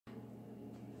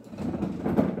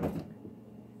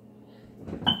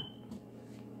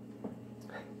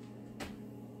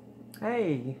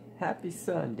Hey, happy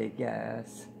Sunday,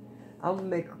 guys. I'm gonna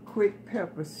make a quick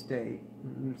pepper steak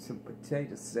and some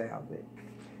potato salad.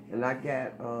 And I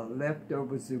got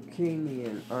leftover zucchini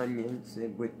and onions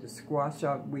and with the squash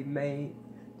chop we made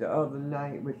the other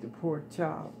night with the pork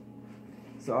chop.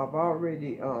 So I've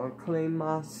already cleaned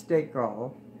my steak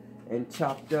off and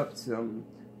chopped up some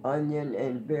onion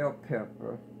and bell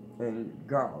pepper and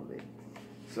garlic.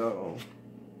 So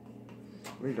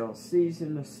we're gonna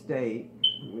season the steak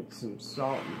with some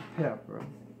salt and pepper.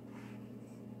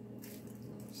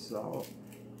 Salt.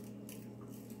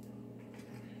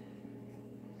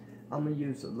 I'm gonna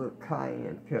use a little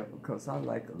cayenne pepper because I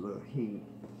like a little heat.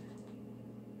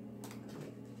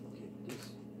 Get this.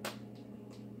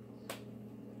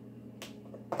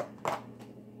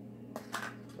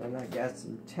 And I got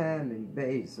some thyme and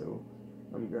basil.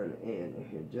 I'm gonna add in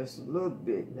here just a little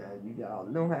bit now. You all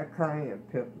know how cayenne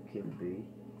pepper can be.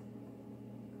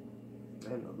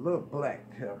 And a little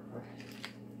black pepper.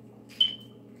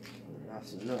 And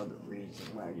that's another reason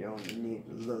why you only need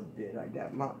a little bit. I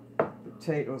got my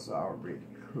potatoes already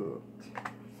cooked.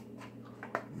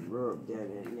 Rub that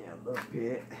in there a little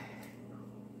bit.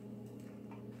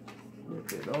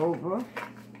 Flip it over.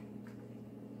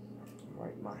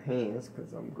 Wipe my hands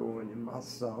because I'm going in my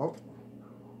salt.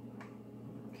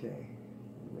 Okay.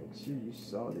 Make sure you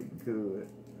salt it good.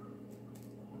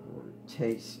 I want to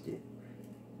taste it.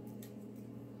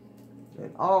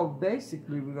 And all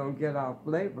basically we're going to get our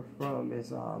flavor from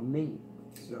is our meat.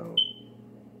 So,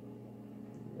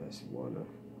 just want to,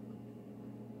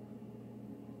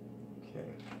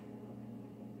 okay.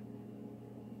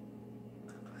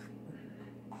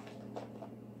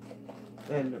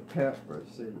 And the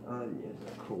peppers and onions,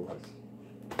 of course.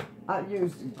 I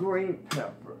use the green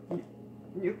pepper.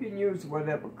 You can use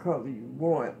whatever color you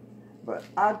want, but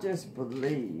I just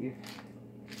believe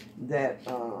that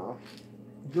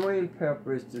green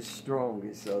pepper is the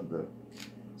strongest of the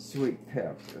sweet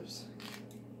peppers.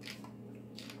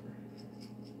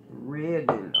 Red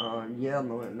and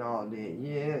yellow and all that.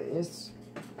 Yeah, it's,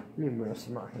 let me wash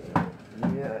my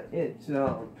hand. Yeah, it's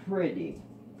pretty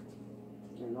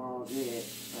and all that.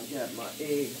 I got my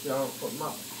eggs on for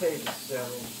my potato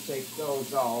salad. Take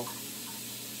those off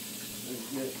and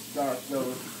just start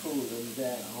those cooling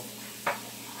down.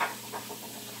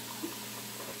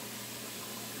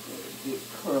 Get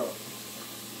cooked.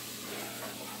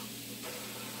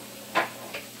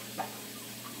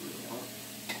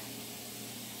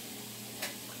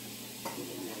 Put it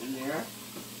in there.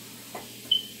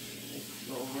 Let's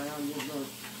go around your little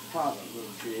pot a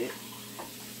little bit.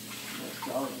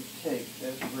 That's all it takes.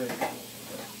 That's ready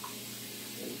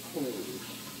and clean.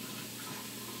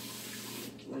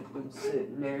 Let them sit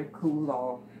in there and cool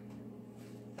off.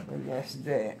 And that's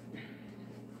that.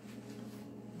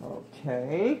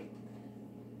 Okay.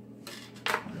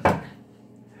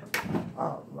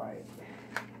 Alright,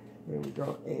 then we're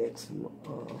going to add some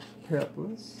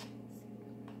peppers.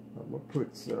 I'm going to put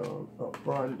some up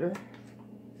under.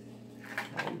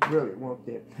 I really want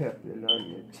that pepper and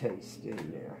onion taste in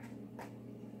there.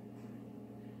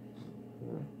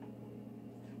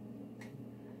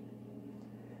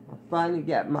 I finally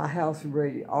got my house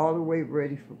ready, all the way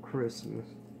ready for Christmas.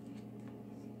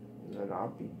 And I'll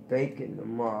be baking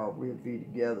tomorrow. We'll be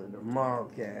together tomorrow,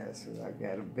 guys. And I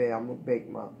got a bake.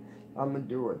 I'm gonna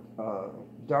do a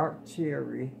dark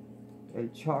cherry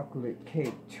and chocolate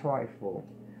cake trifle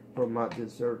for my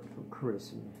dessert for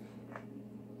Christmas.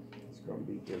 It's gonna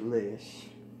be delish.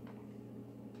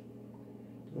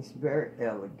 It's very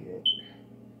elegant.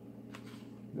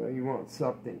 You know, you want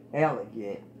something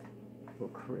elegant for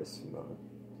Christmas.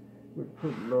 We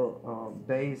put a little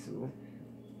basil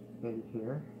in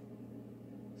here.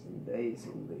 Some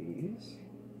basil leaves.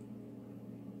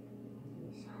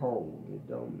 Just hold, it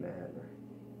don't matter.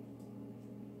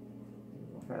 You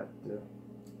don't have to,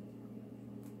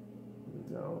 you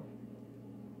know,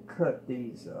 cut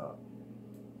these up.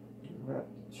 You don't have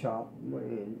to chop them or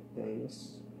anything.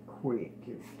 It's quick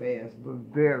and fast, but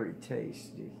very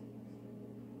tasty.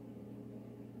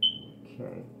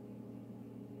 Okay.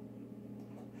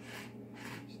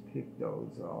 Just pick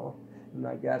those off. And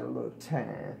I got a little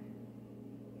thyme.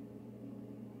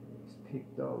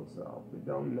 Pick those off. It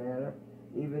don't matter.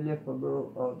 Even if a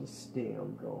little of the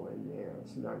stem go in there,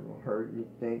 it's not going to hurt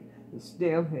anything. The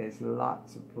stem has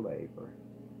lots of flavor.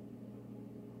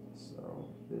 So,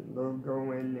 the little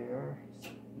go in there, it's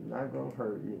not going to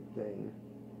hurt anything.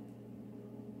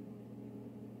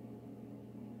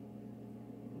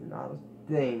 Not a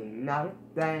thing. Not a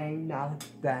thing. Not a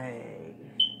thing.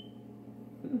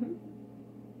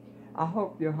 I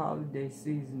hope your holiday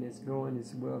season is going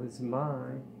as well as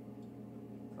mine.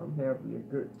 I'm having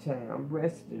a good time. I'm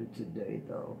resting today,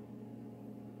 though.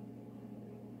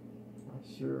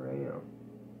 I sure am.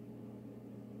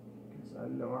 Because I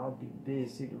know I'll be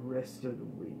busy the rest of the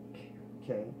week.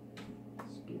 Okay.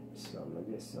 Let's get some of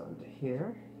this under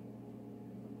here.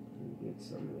 And get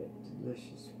some of that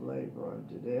delicious flavor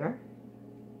under there.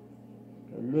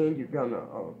 And then you're going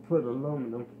to put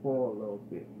aluminum foil a little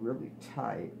bit really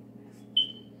tight.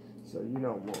 So you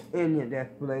don't want any of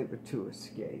that flavor to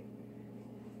escape.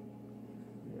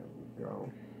 There we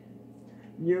go.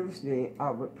 Usually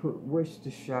I would put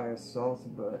Worcestershire sauce,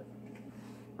 but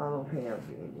I don't have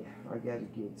any. I gotta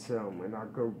get some when I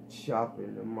go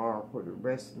shopping tomorrow for the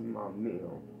rest of my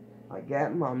meal. I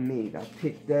got my meat. I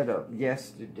picked that up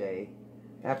yesterday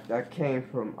after I came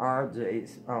from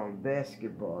RJ's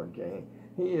basketball game.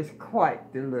 He is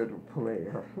quite the little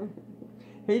player.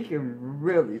 He can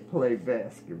really play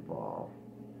basketball.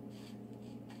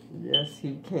 Yes,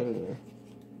 he can.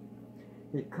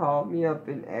 He called me up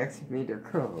and asked me to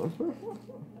come.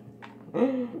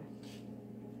 And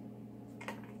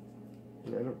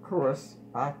of course,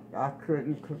 I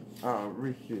couldn't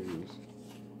refuse.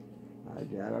 I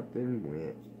got up and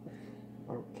went.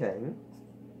 Okay.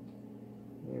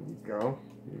 There we go.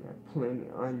 We got plenty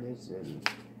of onions, and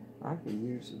I can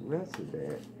use the rest of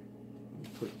that.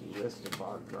 Put the rest of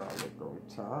our garlic on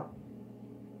top.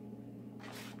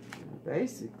 And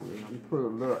basically, you put a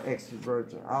little extra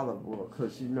virgin olive oil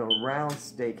because you know round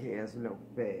steak has no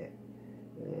fat.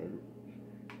 And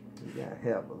you gotta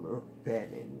have a little fat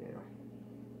in there.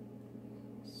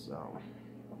 So,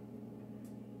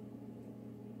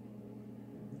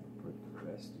 put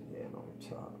the rest of that on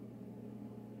top.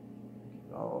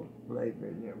 Get all the flavor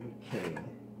in there we can.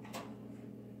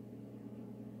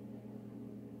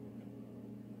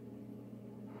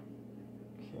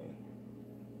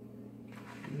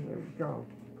 There we go.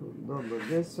 Put a little of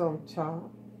this on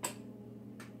top.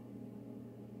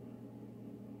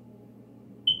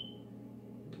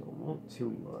 Don't want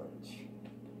too much.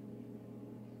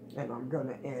 And I'm going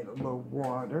to add a little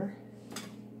water.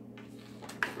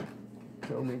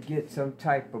 So we get some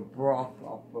type of broth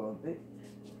off of it.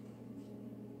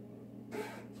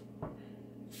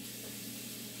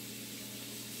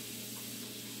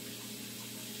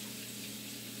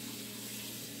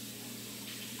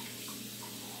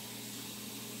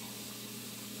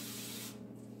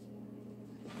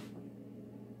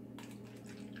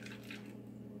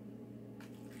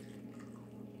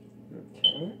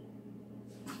 Okay.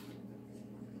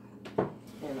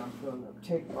 And I'm going to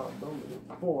take my aluminum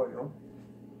foil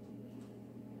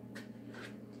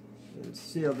and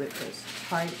seal it as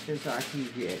tight as I can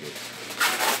get it.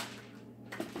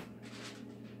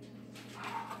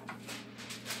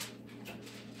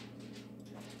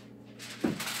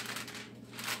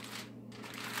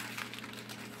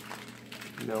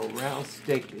 You know, round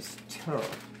steak is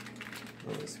tough.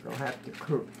 So it's going to have to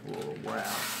cook for a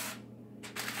while.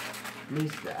 At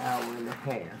least an hour and a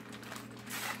half.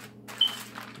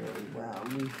 And while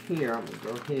I'm here, I'm going to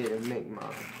go ahead and make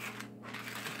my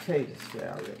potato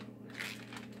salad.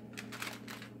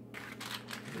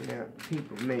 Yeah,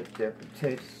 people make their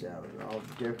potato salad all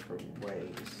different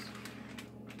ways.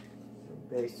 So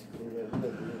basically,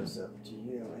 it is up to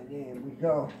you. And then we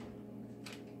go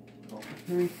over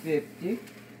 350.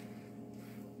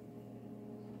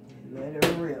 Let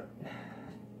it rip.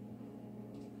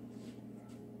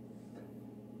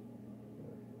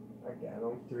 I got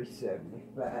on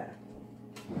 375.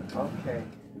 Okay,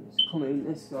 let's clean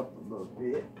this up a little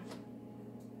bit.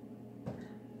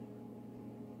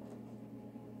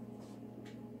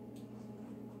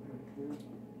 Okay.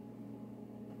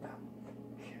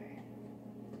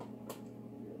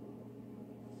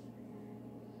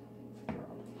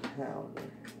 Powder.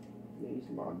 These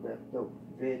are my leftover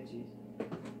veggies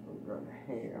I'm gonna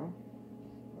have.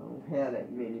 I don't have that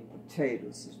many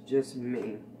potatoes, it's just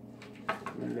me.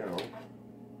 You know.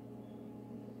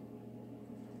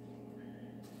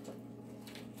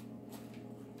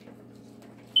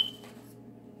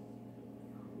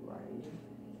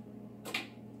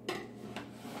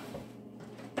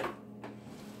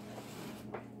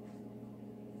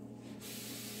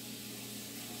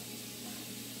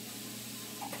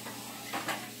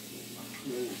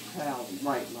 Towel to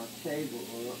wipe my table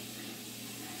up.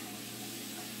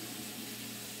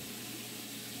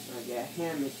 I got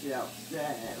Hamish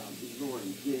outside. I'll be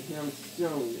going to get him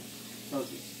soon because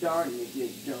it's starting to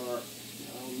get dark.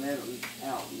 I don't let him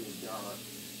out in the dark.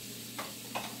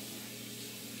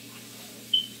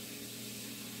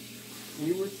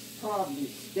 He would probably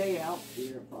stay out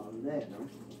there if I let him.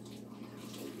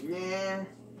 Nah,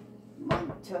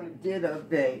 Mama tell me did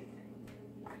update.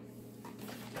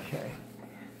 Okay.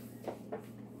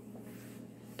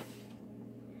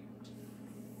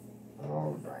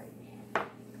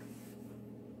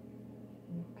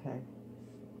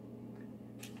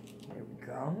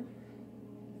 go.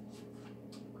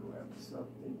 Grab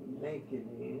something to make it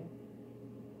in.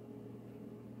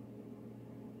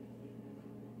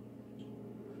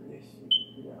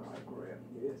 Yeah, I grab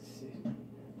this.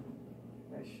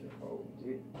 That should hold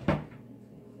it.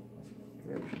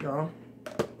 There we go.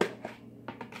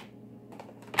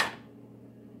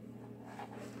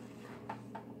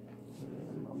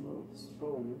 And my little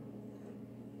spoon.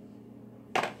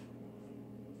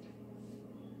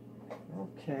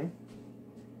 Okay.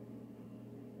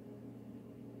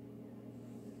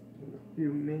 In a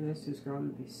few minutes, it's going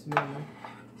to be smelling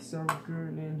so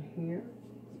good in here.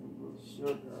 A little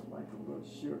sugar, I like a little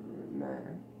sugar in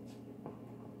there.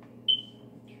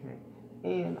 Okay.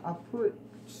 And I put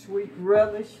sweet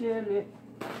relish in it,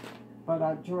 but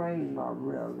I drain my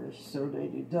relish so that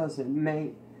it doesn't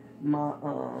make my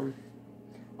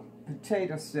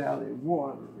potato salad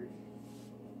watery.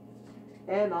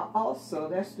 And I also,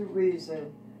 that's the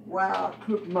reason why I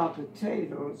cook my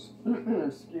potatoes,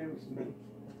 excuse me,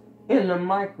 in the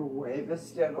microwave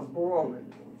instead of boiling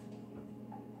them.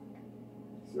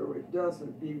 So it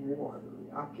doesn't be watery.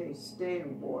 I can't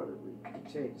stand watery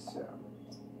potato salad.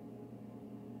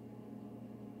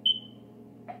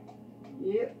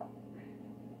 Yep.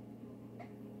 I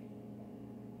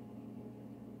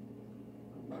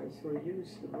might as well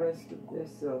use the rest of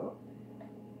this up.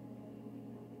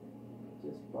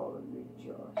 Just bought a new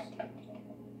jar.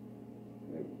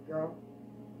 There you go.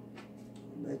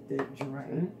 Let that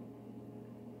drain.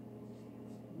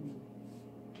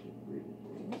 Get rid of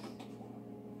this.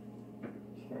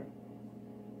 Okay.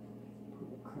 Put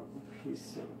a couple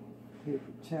pieces of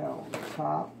paper towel on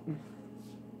top.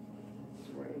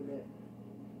 Drain that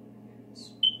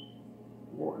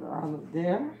water out of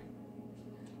there.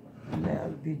 And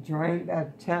that'll be drained by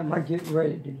the time I get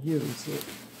ready to use it.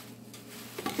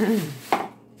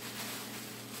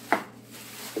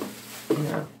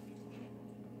 Yeah.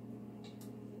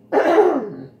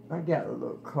 I got a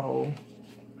little cold.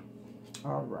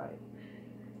 All right.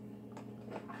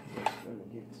 Just gonna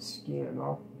get the skin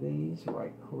off these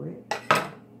right quick.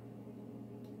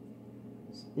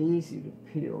 It's easy to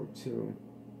peel too.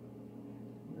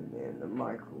 And then the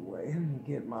microwave. Let me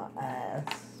get my eyes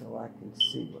so I can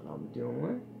see what I'm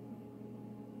doing.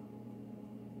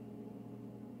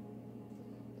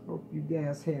 Hope you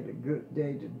guys had a good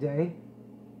day today.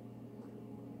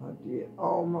 I did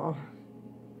all my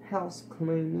house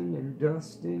cleaning and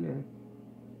dusting and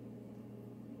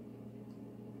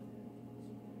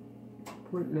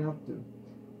putting out the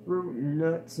fruit and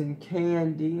nuts and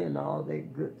candy and all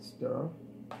that good stuff.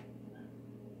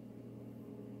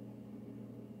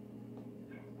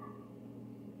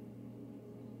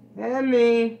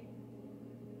 Hammy!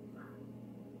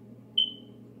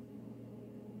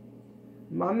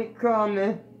 Mommy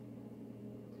coming.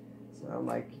 Sound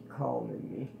like you calling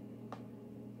me.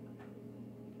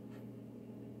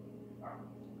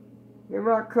 Here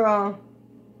I come.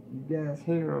 You guys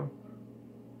hear him.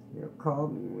 He'll call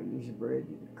me when he's ready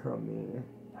to come in.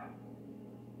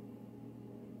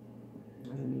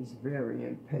 And he's very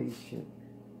impatient.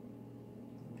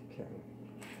 Okay.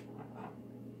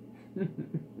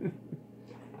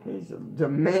 He's a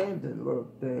demanding little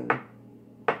thing.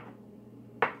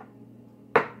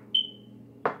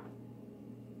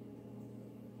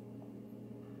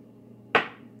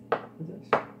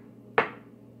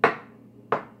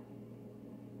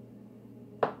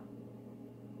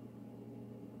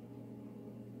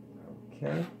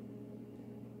 Okay,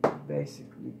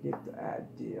 basically get the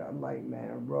idea. I like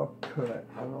mine rough cut.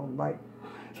 I don't like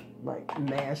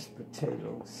mashed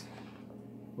potatoes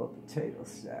for potato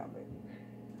salad.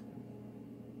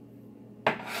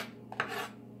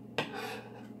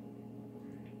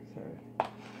 Okay,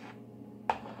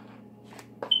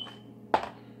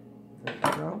 there we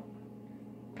go.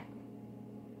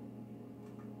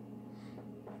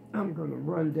 I'm gonna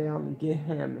run down and get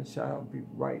Hammond, so I'll be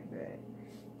right back.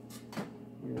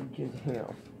 We'll get him,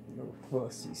 little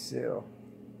fussy self.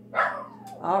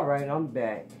 Alright, I'm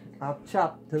back. I've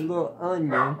chopped the little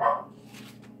onion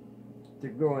to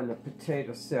go in the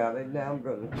potato salad. Now I'm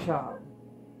going to chop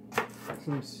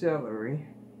some celery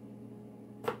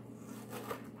to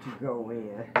go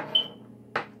in.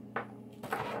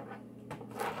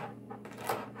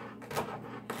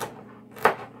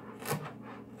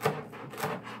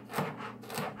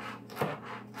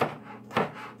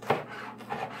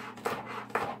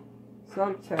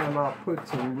 Sometimes I'll put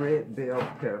some red bell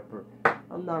pepper.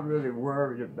 I'm not really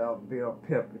worried about bell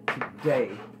pepper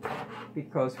today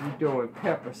because we're doing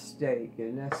pepper steak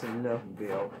and that's enough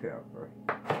bell pepper.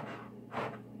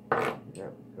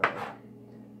 There we go.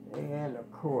 And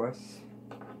of course,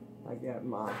 I got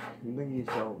my leaves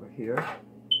over here.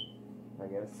 I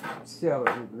got some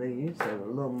celery leaves and a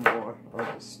little more of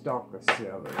the stalk of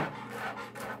celery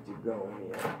to go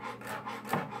in.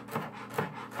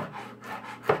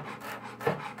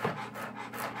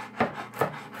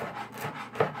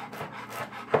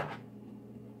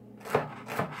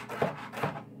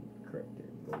 Cut that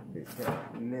a little bit down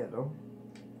the middle.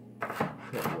 Cut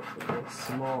it a little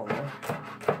smaller.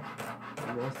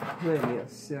 And there's plenty of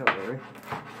celery.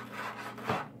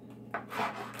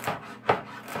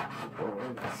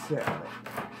 Salad.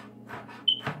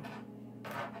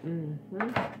 I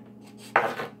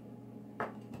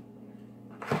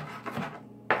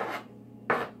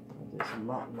just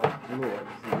mop my floor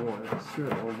this morning.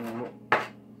 Sure,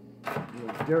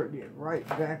 I dirty it right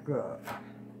back up.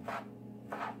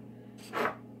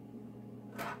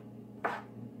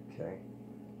 Okay.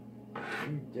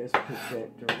 You just put that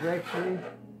directly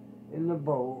in the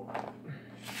bowl.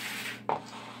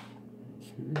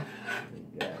 You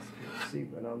guys can see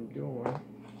what I'm doing.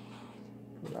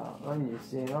 Put our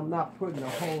onions in. I'm not putting a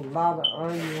whole lot of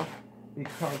onion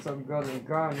because I'm going to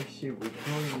garnish it with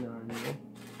green onion.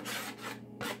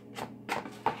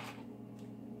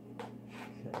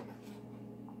 Okay.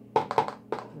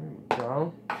 There we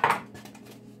go.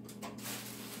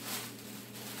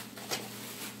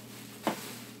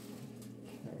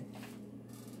 Okay.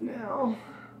 Now,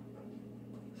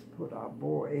 let's put our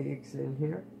boiled eggs in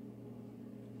here.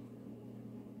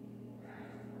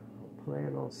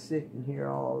 Plan on sitting here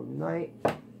all night.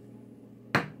 I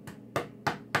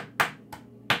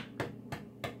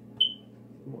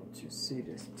want you to see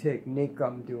this technique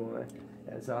I'm doing.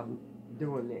 As I'm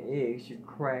doing the eggs, you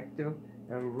crack them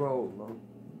and roll them.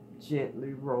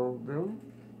 Gently roll them.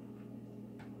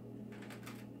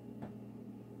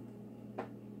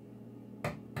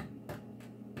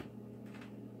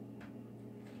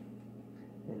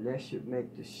 And that should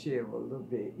make the shell a little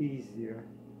bit easier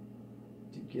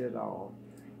to get off.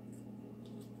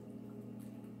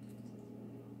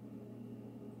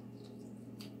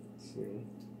 See?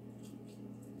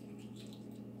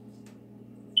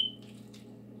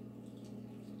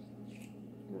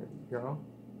 There you go.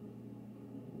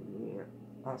 Yeah,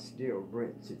 I still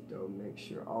rinse it though, make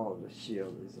sure all the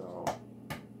shell is off.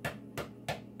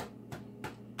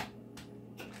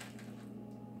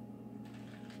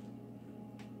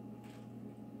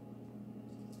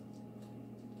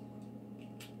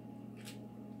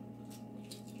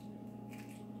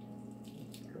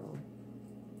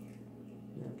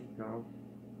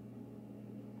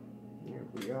 Here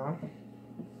we are.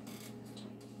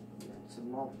 Rinse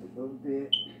them off a little bit.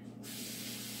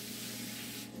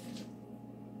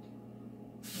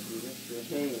 Rinse your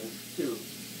hands too.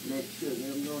 Make sure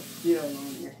there's no shell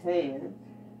on your hands.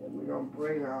 And we're going to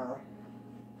bring our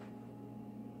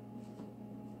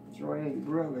drained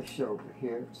relish over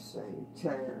here at the same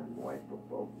time. Wipe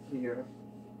up over here.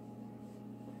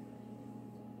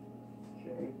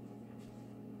 Okay.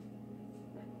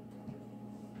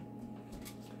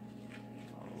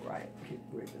 Alright, get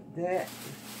rid of that.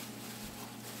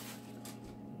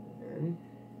 And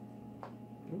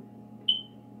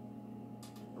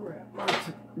grab my,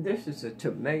 this is a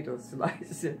tomato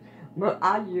slicer, but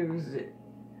I use it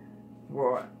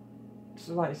for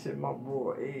slicing my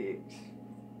boiled eggs.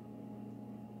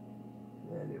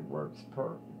 And it works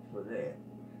perfect for that.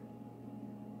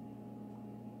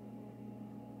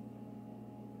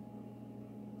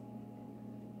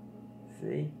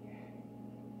 See?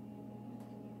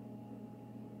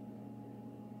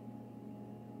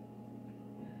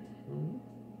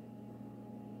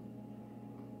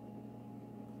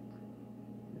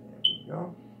 There we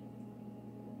go.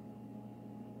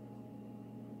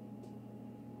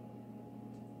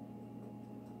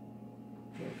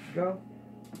 There we go.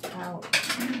 Out.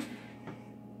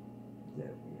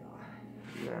 There we are.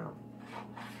 Now,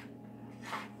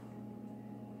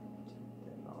 take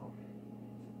that off.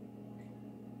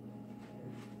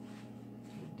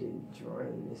 It didn't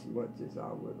drain as much as I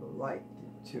would have liked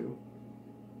it to,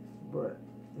 but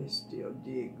it still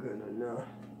did good enough.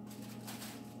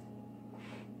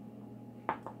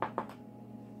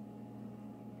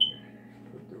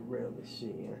 Put the relish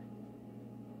in.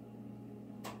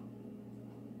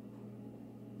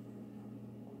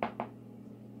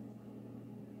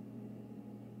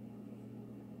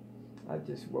 I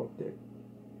just want that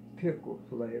pickle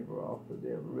flavor off of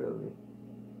there, really.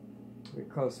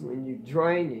 Because when you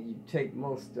drain it, you take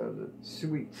most of the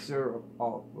sweet syrup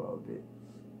off of it.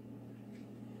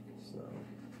 So,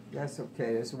 that's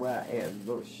okay. That's why I add a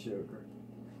little sugar.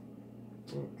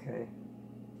 Okay.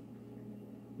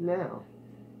 Now,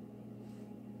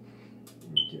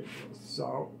 Get a little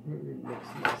salt. Let me mix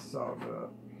my salt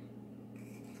up.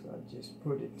 So I just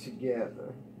put it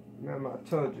together. Remember I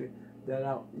told you that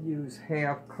I'll use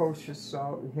half kosher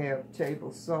salt and half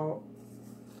table salt.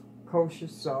 Kosher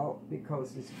salt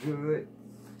because it's good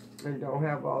and don't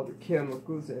have all the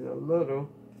chemicals, and a little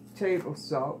table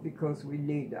salt because we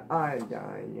need the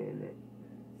iodine in it.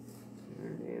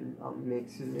 And then I'm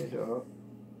mixing it up.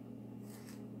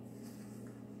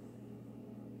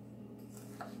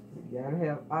 We gotta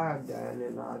have iodine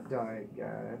in our diet,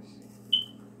 guys.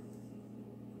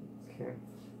 Okay.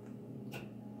 Get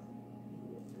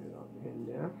it up in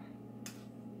there.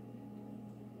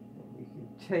 And we can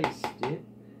taste it.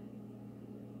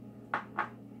 If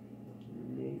we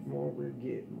need more, we'll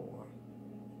get more.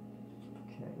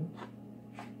 Okay.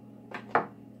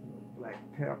 Black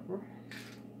pepper.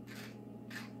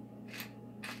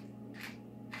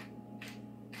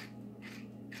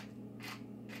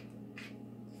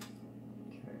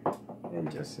 And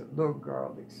just a little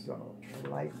garlic salt. I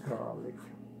like garlic.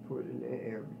 Put in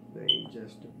everything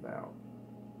just about.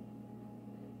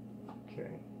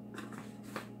 Okay.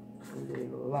 And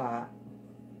then a lot.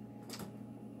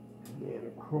 And then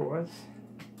of course,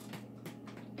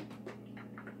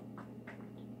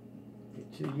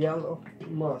 get your yellow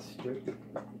mustard.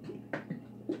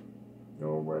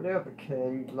 Or whatever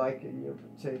kind you like in your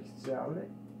potato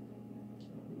salad.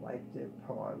 I like that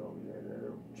part on there, that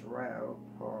little dry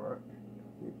part.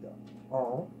 With the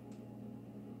all.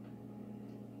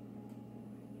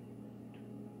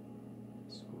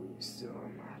 Squeeze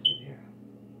some out of there.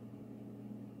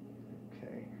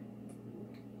 Okay.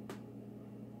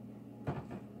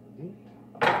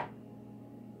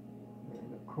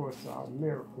 And of course our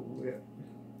Miracle Whip.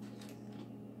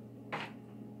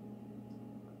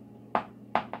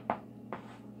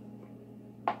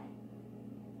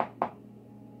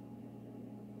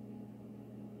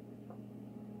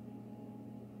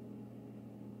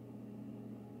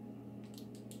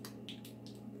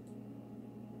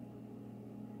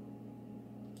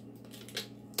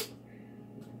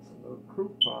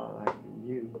 Coupon I can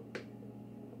use.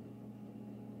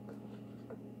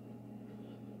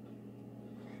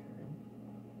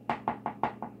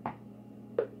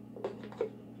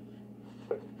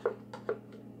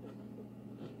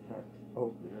 Have to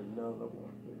open another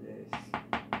one for this.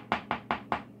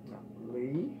 I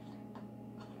believe.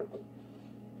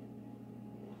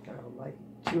 I don't like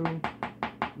too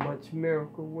much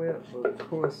Miracle Whip, but of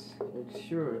course, I'm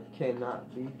sure it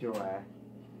cannot be dry.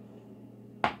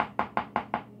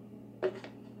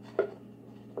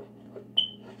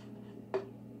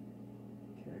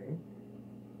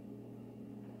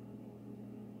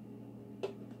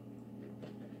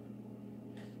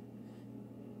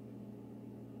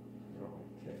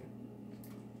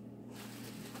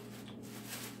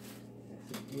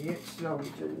 Get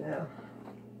soldier now.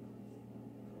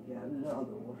 I got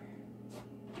another one.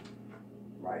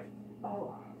 Right.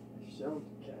 Oh, the shoulder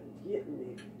kind of getting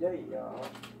me today, y'all.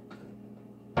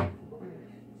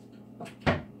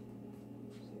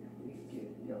 See if we can get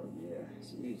it. Oh, yeah,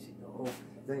 it's easy to open.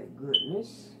 Thank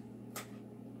goodness.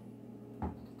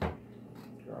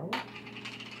 Go.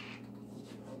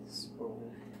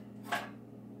 Spoon.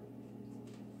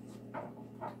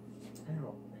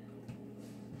 Ow.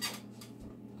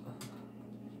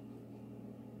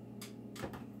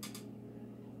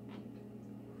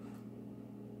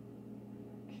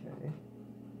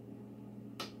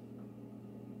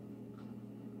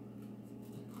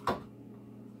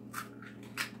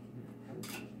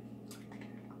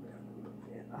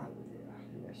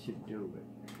 Should do it.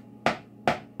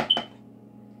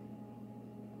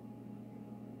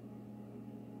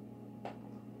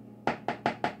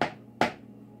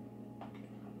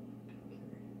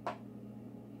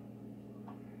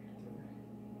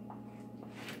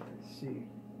 Let's see.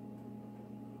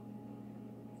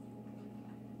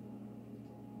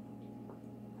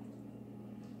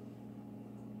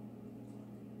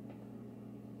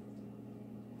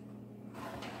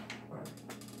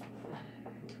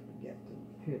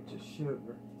 Pinch of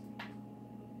sugar.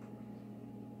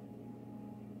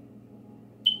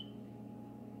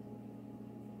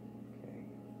 Okay.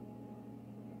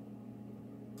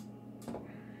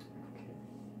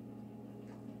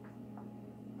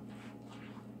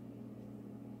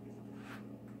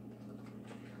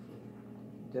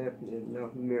 Definitely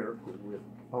enough Miracle Whip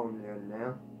on there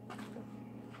now.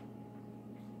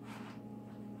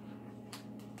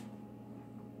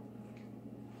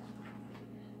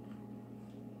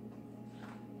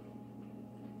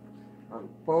 I'm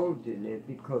folding it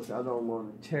because I don't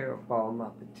want to tear up all my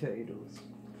potatoes.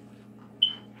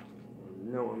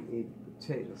 I know I'm eating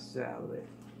potato salad.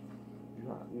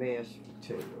 not mashed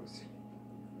potatoes.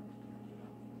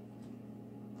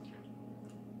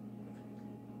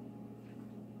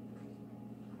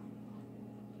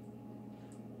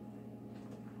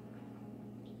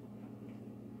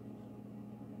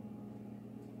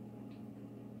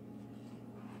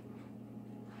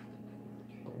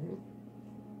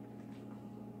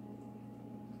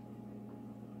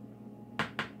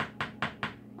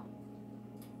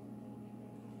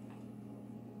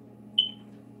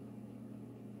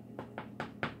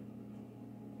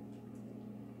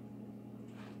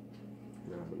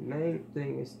 The main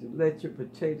thing is to let your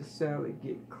potato salad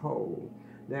get cold.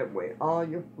 That way all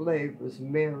your flavors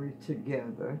marry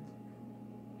together.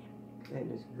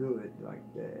 And it's good like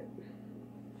that.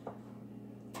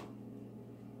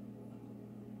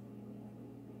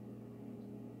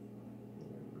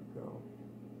 There we go.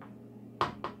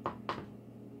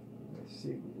 Let's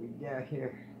see what we got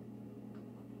here.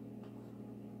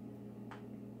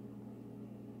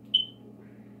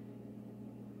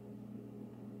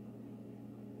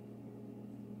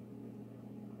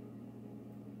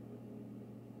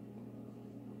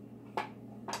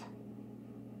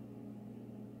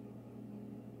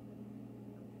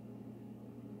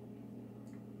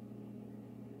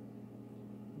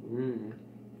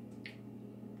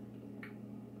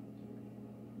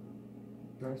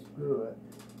 That's good.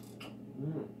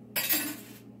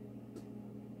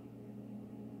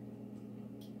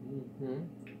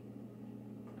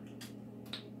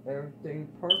 Everything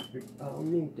perfect. I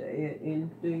don't need to add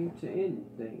anything to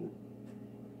anything.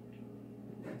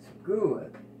 That's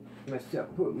good. Let's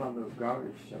just put my little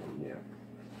garnish on there.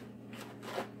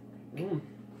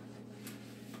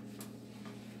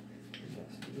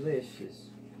 That's delicious.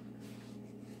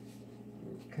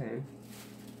 Okay.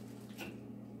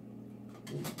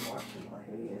 Washing my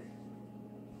hand.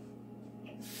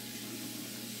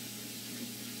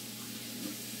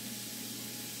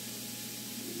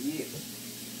 Yeah.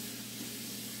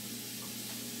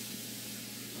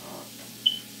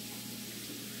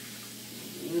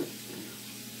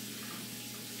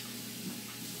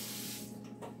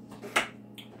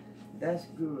 That's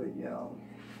good, y'all.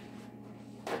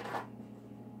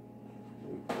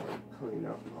 Clean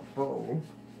up my bowl.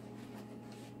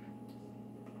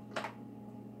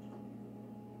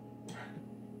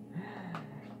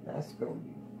 That's going to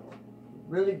be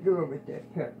really good with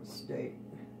that pepper steak.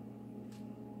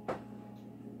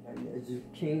 And the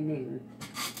zucchini and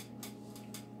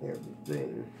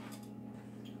everything.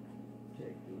 Take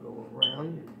a go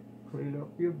around and clean up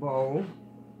your bowl.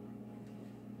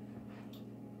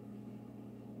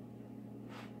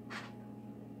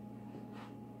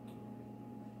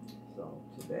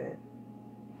 Salt to that.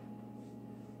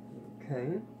 Okay.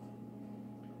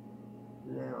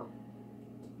 Now,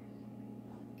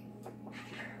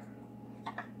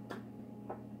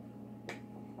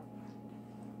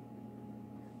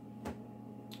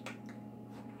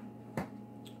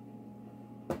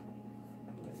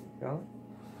 go.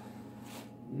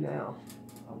 Now,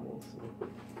 I want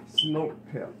some smoked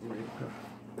paprika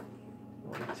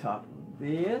on top of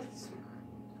this.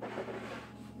 There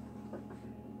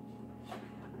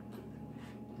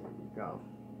we go.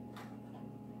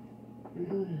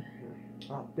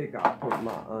 I think I'll put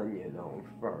my onion on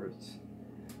first.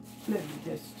 Let me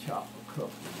just chop a couple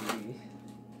of these.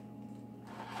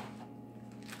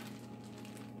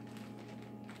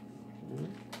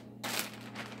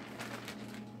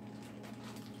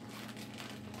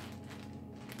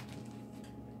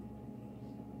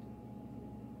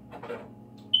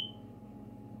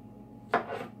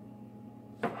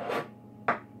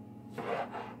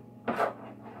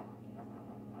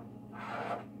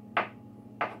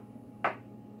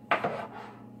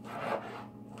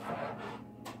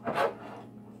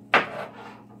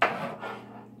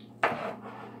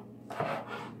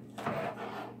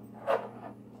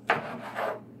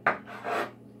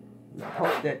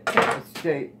 Hope that pepper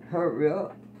steak hurry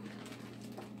up,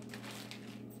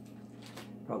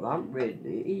 because I'm ready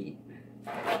to eat.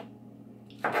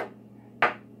 I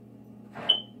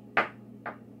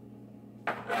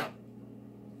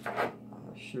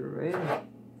sure am.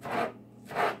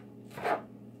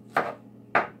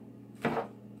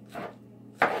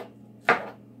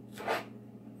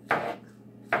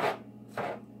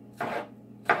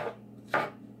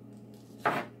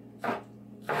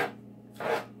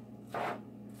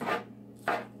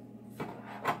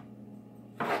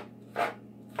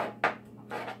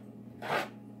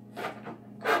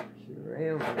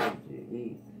 Ready to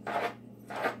eat.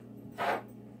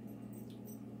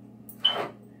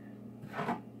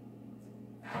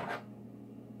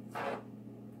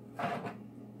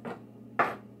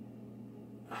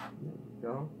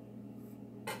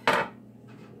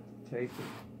 take it,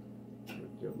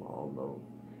 put them all over.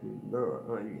 You love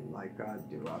onion like I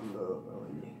do. I love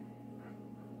onion.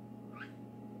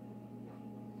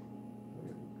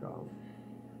 There we go.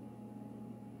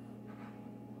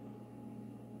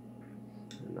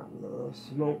 And I love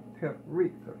smoked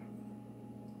paprika. There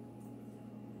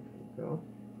we go.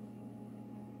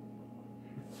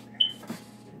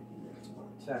 There's my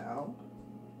towel.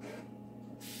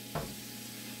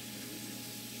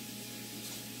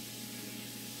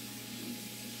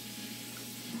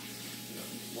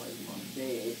 Wipe my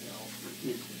bag off and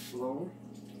hit the floor.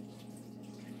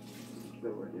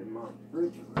 Throw it in my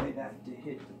refrigerator after it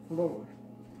hit the floor.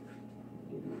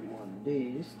 Give me one of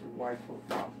these to wipe off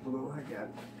my floor. I got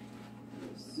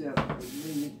several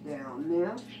minutes down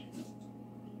there.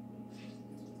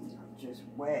 I just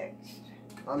waxed.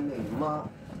 I mean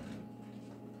mopped.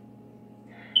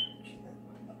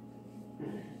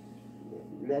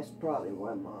 That's probably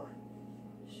why my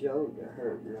shoulder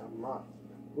hurt when I mopped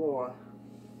the floor.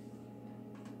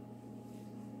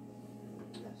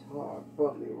 That's hard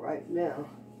for me right now.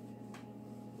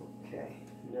 Okay,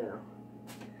 now,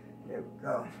 there we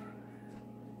go.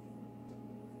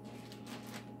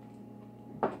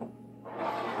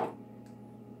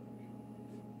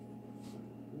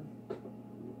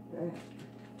 Okay.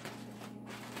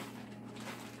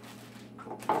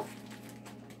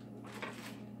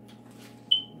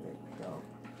 There we go.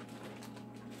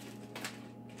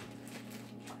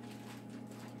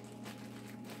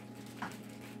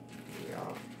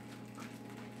 Yeah.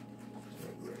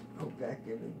 Go back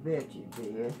in the veggie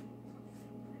bin. There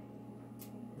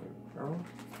we go.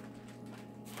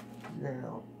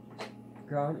 Now,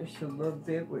 garnish a little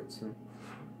bit with some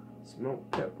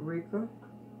smoked paprika.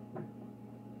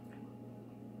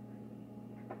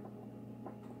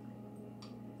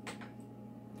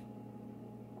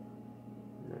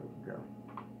 There we go.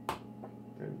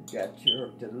 And you got your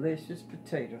delicious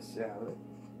potato salad.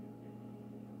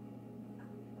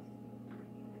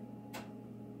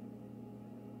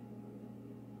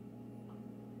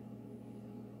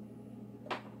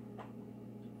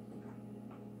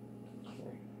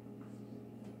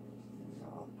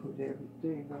 Put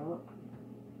everything up.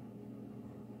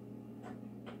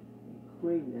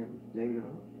 Clean everything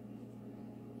up.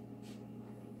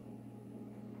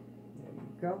 There we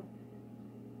go.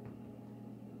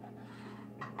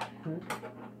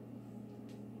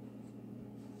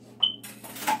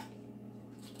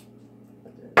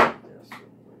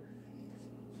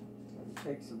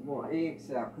 Take some more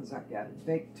eggs out because I got to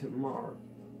bake tomorrow.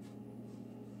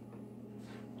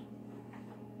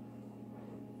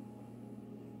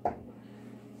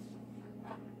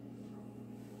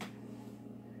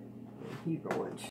 He going